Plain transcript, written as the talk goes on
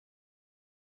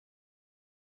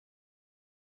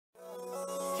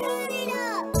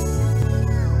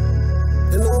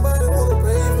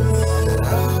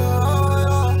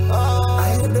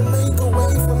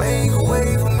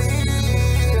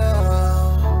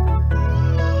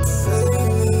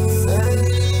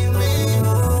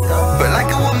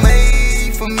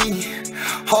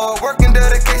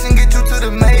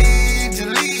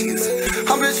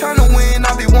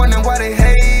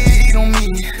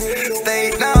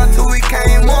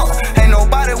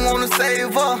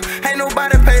save up. Ain't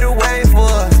nobody pay the way for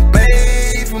us.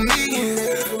 Made for me.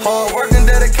 Hard work and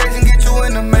dedication get you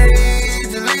in the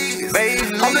major leagues.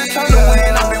 I'm just trying to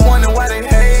win. I be wondering why they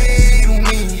hate on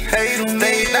me.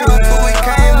 Stayed down till we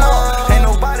came up. Ain't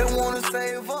nobody wanna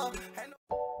save up.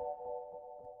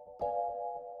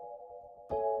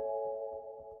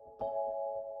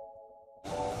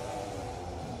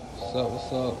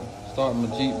 What's up? Starting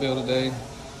my Jeep build today.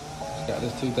 Just got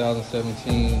this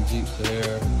 2017 Jeep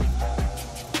Sahara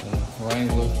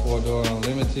Wrangler 4-door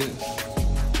unlimited.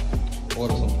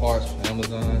 Ordered some parts from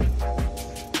Amazon.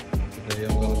 Today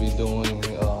I'm going to be doing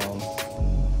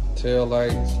tail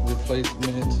lights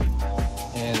replacement,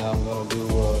 and I'm going to do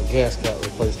a gas cap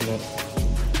replacement.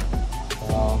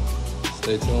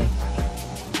 Stay tuned.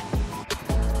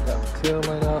 Got the tail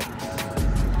light out.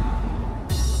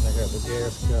 I got the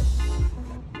gas cap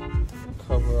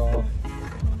cover off.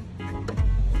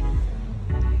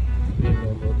 Getting a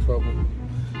little trouble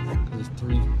because it's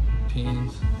 3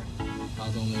 pins. I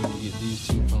was only able to get these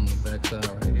 2 from the back side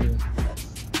right here.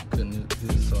 Couldn't do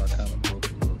this, so I kind of broke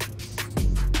it a little bit.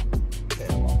 Okay,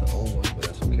 I'm off the old one, but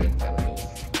that's okay. Gotta do it.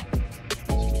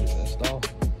 Let's get it installed.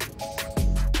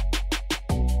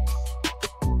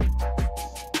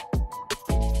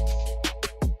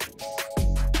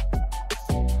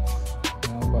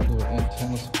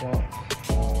 Antenna swap.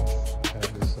 I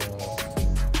have this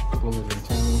closed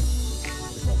antenna.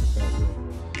 Check out the back here.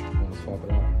 I'm gonna swap it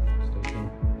out. Stay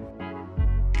tuned.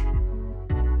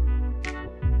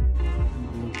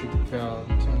 Blue 50 cal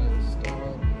antenna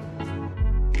installed.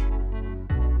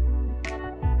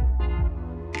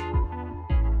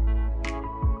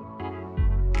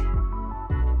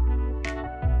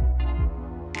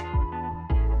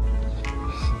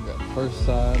 Got the first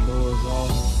side doors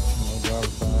off.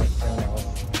 Driver's side, turn off,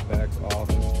 back off.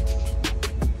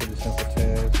 Pretty simple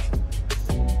task.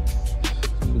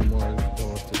 2 more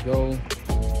doors to go.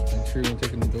 Make sure when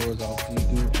taking the doors off, you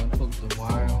do unhook the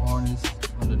wire harness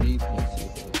underneath and see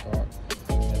if it'll start.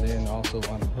 And then also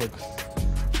unhook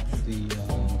the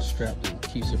strap that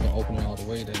keeps it from opening all the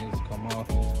way. That needs to come off.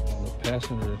 On the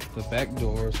passenger, the back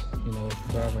doors, you know,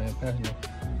 driver and passenger,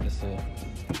 it's a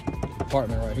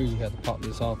compartment right here. You have to pop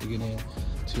this off to get in.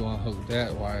 To unhook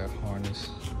that wire harness.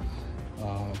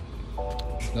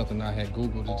 Nothing I had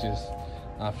Googled, it just,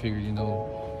 I figured, you know,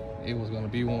 it was gonna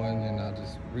be one, and I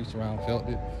just reached around, felt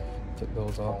it, took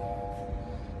those off.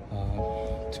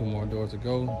 2 more doors to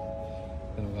go.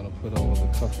 Then I'm gonna put over the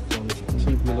custom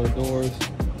tubular doors.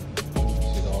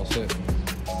 She's all set.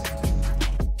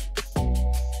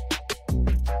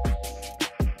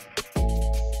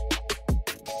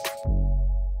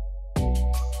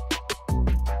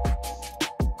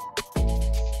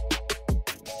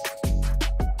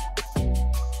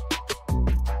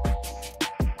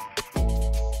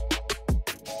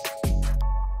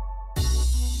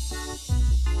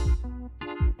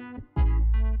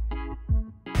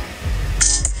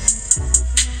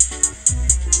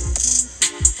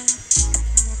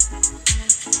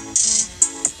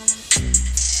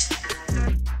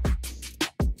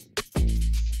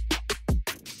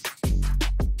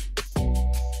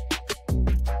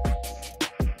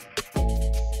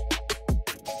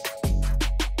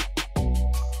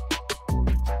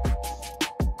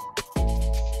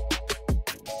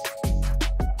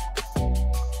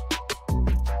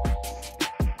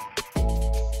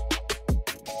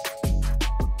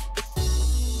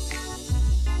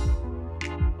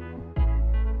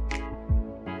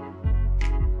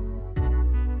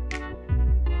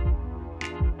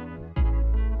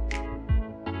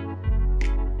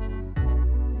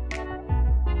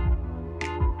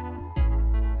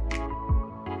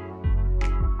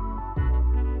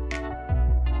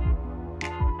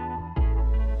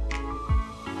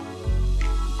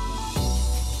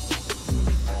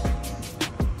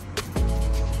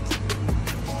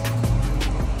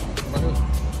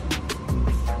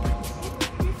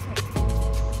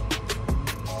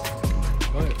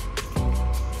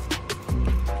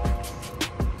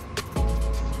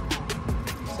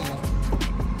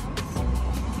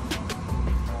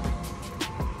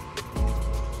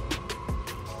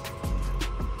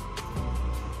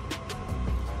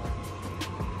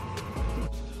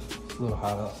 A little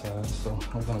hot outside, so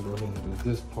I'm gonna go ahead and do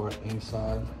this part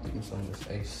inside, getting some of this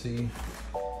AC,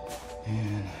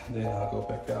 and then I'll go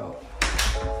back out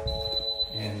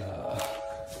and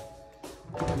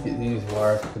get these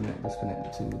wires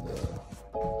disconnected to the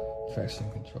traction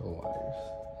control wires.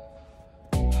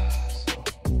 So,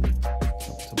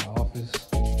 up to my office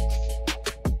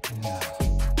and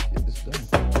get this done.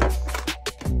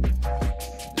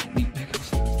 Meet back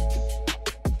outside.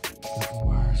 Got the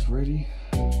wires ready.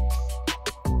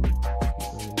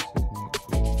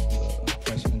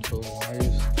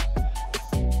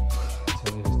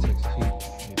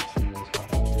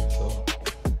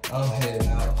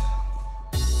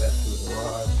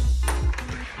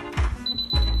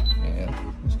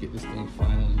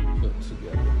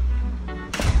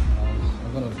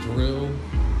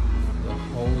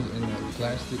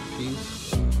 plastic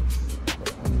piece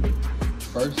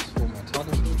first for my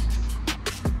toggle switch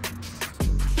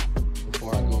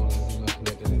before I go and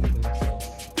connect anything.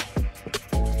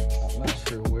 So I'm not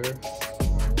sure where I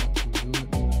want to do it. I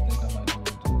think I might do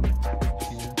it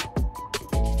here.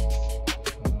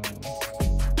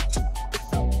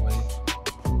 Out the way.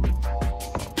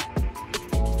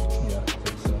 Yeah, I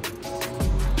think so.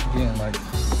 Again, like,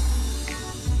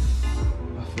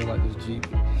 I feel like this Jeep,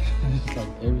 it's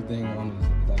like everything on this,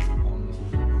 like on this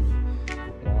Jeep.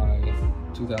 Why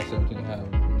 2017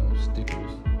 have no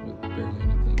stickers with barely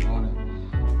anything on it?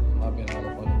 I've been all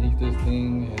up underneath this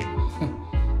thing, and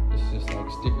it's just like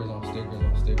stickers on stickers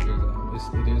on stickers.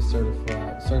 It is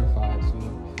certified, so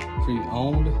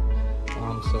pre-owned.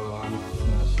 So I'm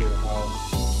not sure how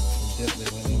in-depth they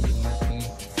went into this thing.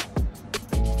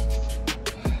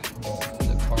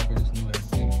 The carpet is new,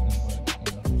 everything, but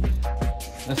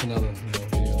that's another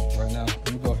video. Right now,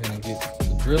 let me go ahead and get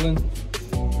the drilling,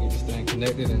 get this thing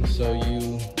connected, and show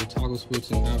you the toggle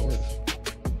switch and how it works.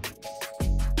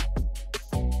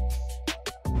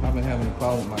 I've been having a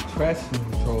problem with my traction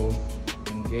control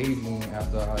engaging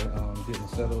after I didn't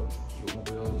settle with my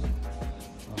wheels.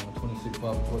 26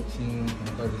 by 14 and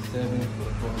 37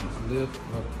 for the lift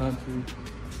or country.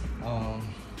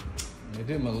 They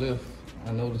did my lift.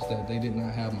 I noticed that they did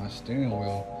not have my steering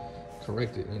wheel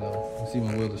corrected. You see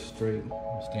my wheel is straight,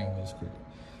 my steering wheel is crooked.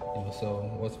 So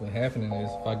what's been happening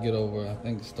is if I get over, I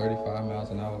think it's 35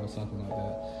 miles an hour or something like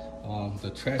that,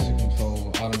 the traction control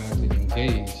will automatically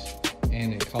engage,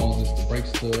 and it causes the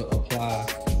brakes to apply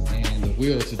and the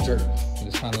wheel to jerk.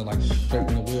 It's kind of like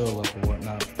straighten the wheel up or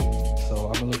whatnot. So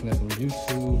I've been looking at some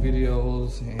YouTube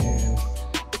videos and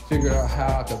figured out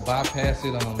how I could bypass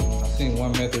it. I've seen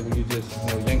one method where you just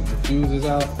yank the fuses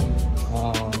out. I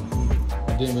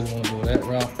didn't really want to go that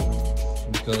route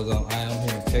because I am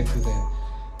here in Texas, and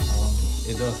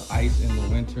it does ice in the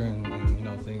winter and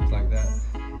things like that.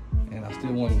 And I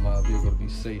still wanted my vehicle to be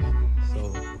safe.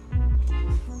 So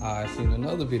I seen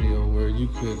another video where you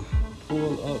could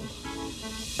pull up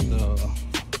the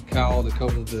cowl that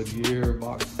covers the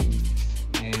gearbox,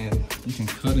 and you can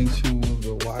cut into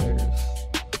the wires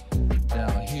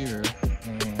down here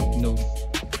and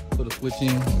put a switch in.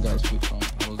 I got a switch on.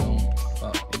 I was on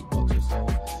about $8 or so,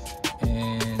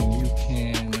 and you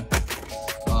can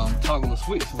toggle the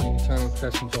switch so you can turn the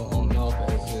traction control on and off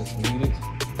as is needed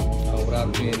without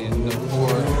being in the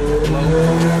forward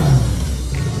mode.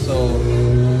 So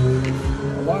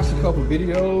I watched a couple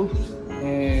videos,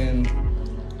 and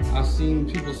I've seen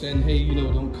people saying, hey,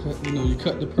 don't cut, you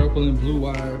cut the purple and blue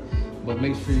wire, but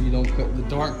make sure you don't cut the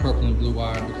dark purple and blue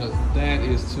wire because that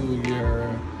is to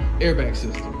your airbag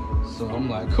system. So I'm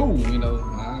like, cool, I can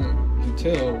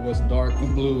tell what's dark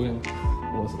and blue and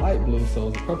what's light blue. So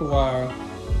the purple wire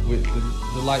with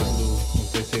the light blue,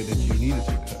 they say that you needed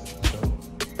to cut. So,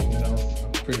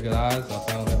 pretty good eyes. I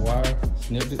found that wire,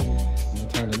 snipped it,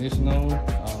 turned the ignition on,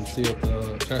 see if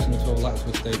the traction control lights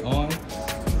would stay on.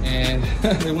 And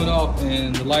they went off,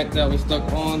 and the light that was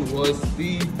stuck on was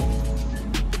the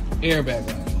airbag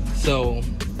light. So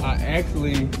I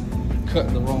actually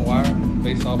cut the wrong wire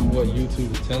based off of what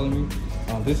YouTube is telling me.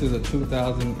 This is a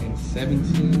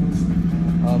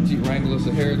 2017 Jeep Wrangler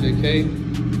Sahara JK,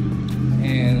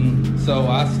 and so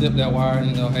I snipped that wire.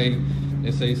 Hey,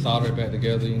 they say solder it back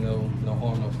together. No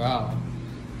harm, no foul.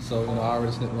 So I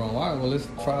already snipped the wrong wire. Well, let's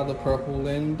try the purple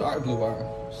and dark blue wire.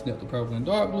 Snip the purple and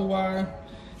dark blue wire.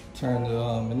 Turn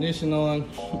the ignition on,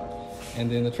 and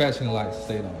then the traction lights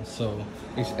stayed on. So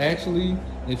it's actually,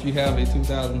 if you have a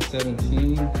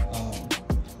 2017,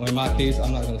 well, in my case,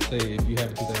 I'm not gonna say if you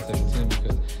have a 2017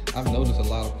 because I've noticed a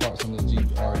lot of parts on the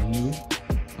Jeep are new.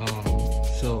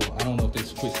 So I don't know if they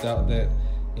switched out that,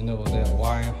 that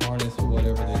wiring harness or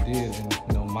whatever they did, and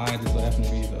mine just happened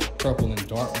to be the purple and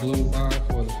dark blue wire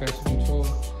for the traction control.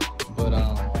 But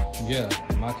yeah,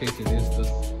 in my case, it is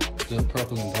the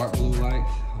purple and dark blue light.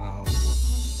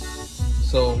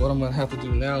 So what I'm gonna have to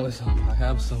do now is I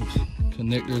have some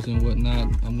connectors and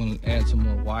whatnot. I'm gonna add some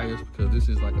more wires because this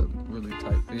is like a really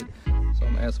tight fit. So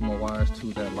I'm gonna add some more wires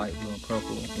to that light blue and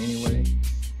purple anyway,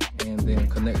 and then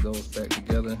connect those back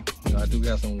together. I do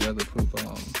have some weatherproof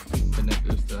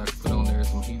connectors that I can put on there,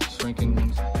 some heat shrinking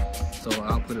ones. So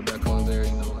I'll put it back on there.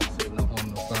 Like I said, no harm,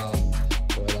 no foul.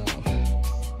 But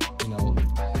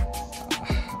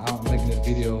I'm making this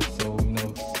video so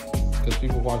because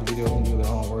people watch videos and do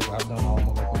their own work. I've done all my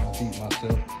work on my Jeep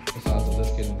myself, besides the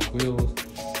lift kit and the wheels.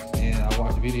 And I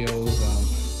watch videos.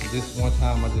 This one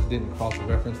time I just didn't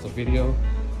cross-reference the video.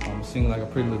 It seemed like a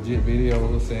pretty legit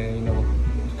video saying,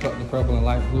 cut the purple and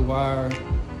light blue wire,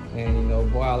 and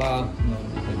voila,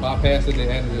 they bypassed it. They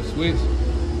added a switch,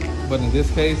 but in this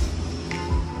case,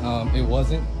 it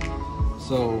wasn't.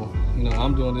 So, you know,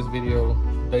 I'm doing this video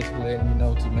basically letting you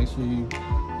know to make sure you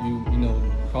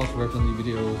cross-reference these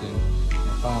videos and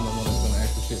find the one that's gonna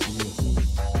actually fit for you.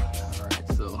 All right,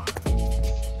 so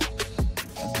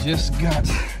I just got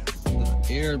the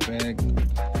airbag,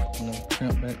 you know,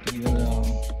 cramped back together.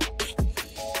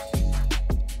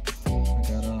 I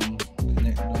got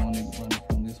connected on it, running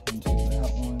from this one to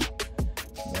that one.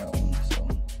 So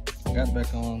I got it back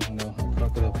on. You know, I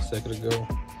cranked it up a second ago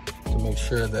to make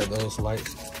sure that those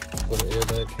lights for the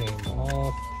airbag came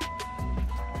off.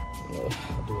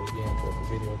 I'll do it again for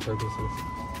video purposes.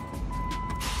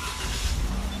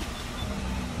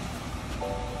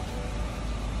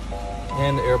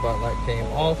 And the airbag light came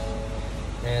off,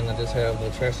 and I just have the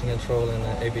traction control and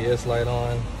the ABS light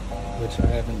on, which I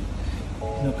haven't,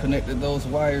 you know, connected those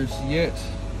wires yet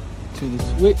to the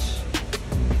switch.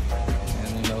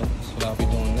 And you know, that's what I'll be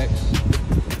doing next.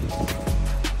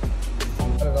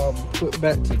 Got it all put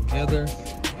back together. So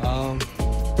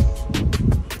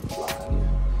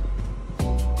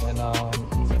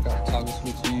I got a toggle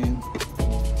switch in.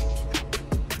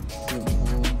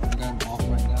 I got it off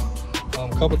right now. A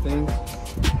couple things.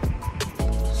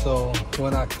 So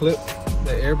when I clipped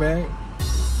the airbag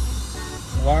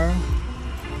wire,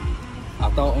 I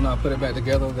thought when I put it back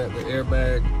together that the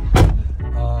airbag,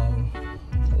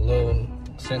 a little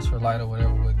sensor light or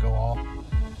whatever would go off,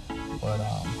 but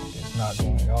it's not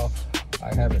going off.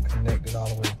 I have it connected all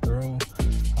the way through.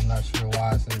 I'm not sure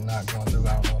why it's not going through.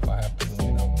 I don't know if I have to,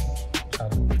 you know, try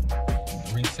to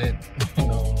reset, you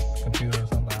know, computer or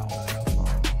something. I don't know.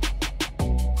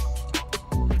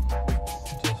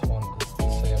 Just wanted to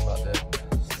say about that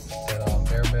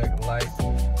airbag light.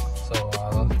 So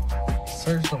I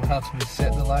searched on how to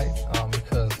reset the light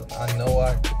because I know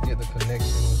I could get the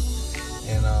connection,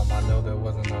 and I know there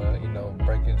wasn't a, you know,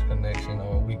 breakage connection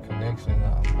or a weak connection.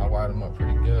 I wired them up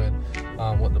pretty good.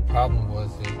 What the problem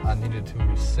was is I needed to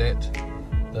reset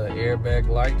the airbag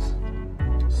lights.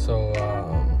 So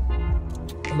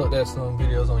I looked at some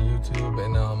videos on YouTube,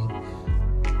 and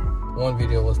one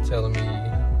video was telling me,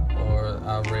 or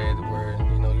I read where,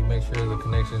 you know, you make sure the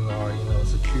connections are, you know,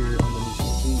 secure underneath the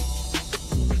seat.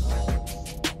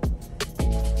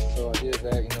 So I did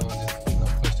that, you know, I just, you know,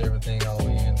 pushed everything all the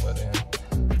way in, but then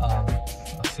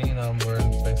I've seen them where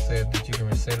they said that you can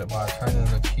reset it by turning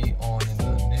the key on in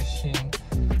the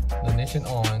ignition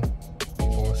on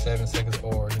for 7 seconds,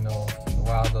 or, you know,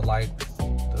 while the light,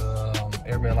 the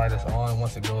airbag light is on,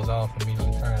 once it goes off,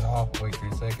 immediately turn it off, wait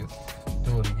 3 seconds,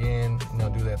 do it again, you know,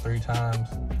 do that 3 times,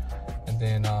 and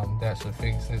then that should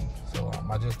fix it. So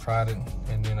I just tried it,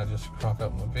 and then I just crunk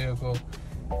up my vehicle,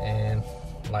 and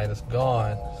light is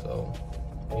gone. So,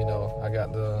 you know, I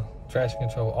got the traction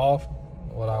control off,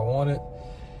 what I wanted,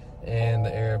 and the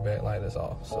airbag light is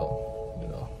off. So, you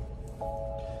know,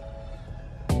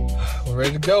 we're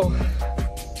ready to go.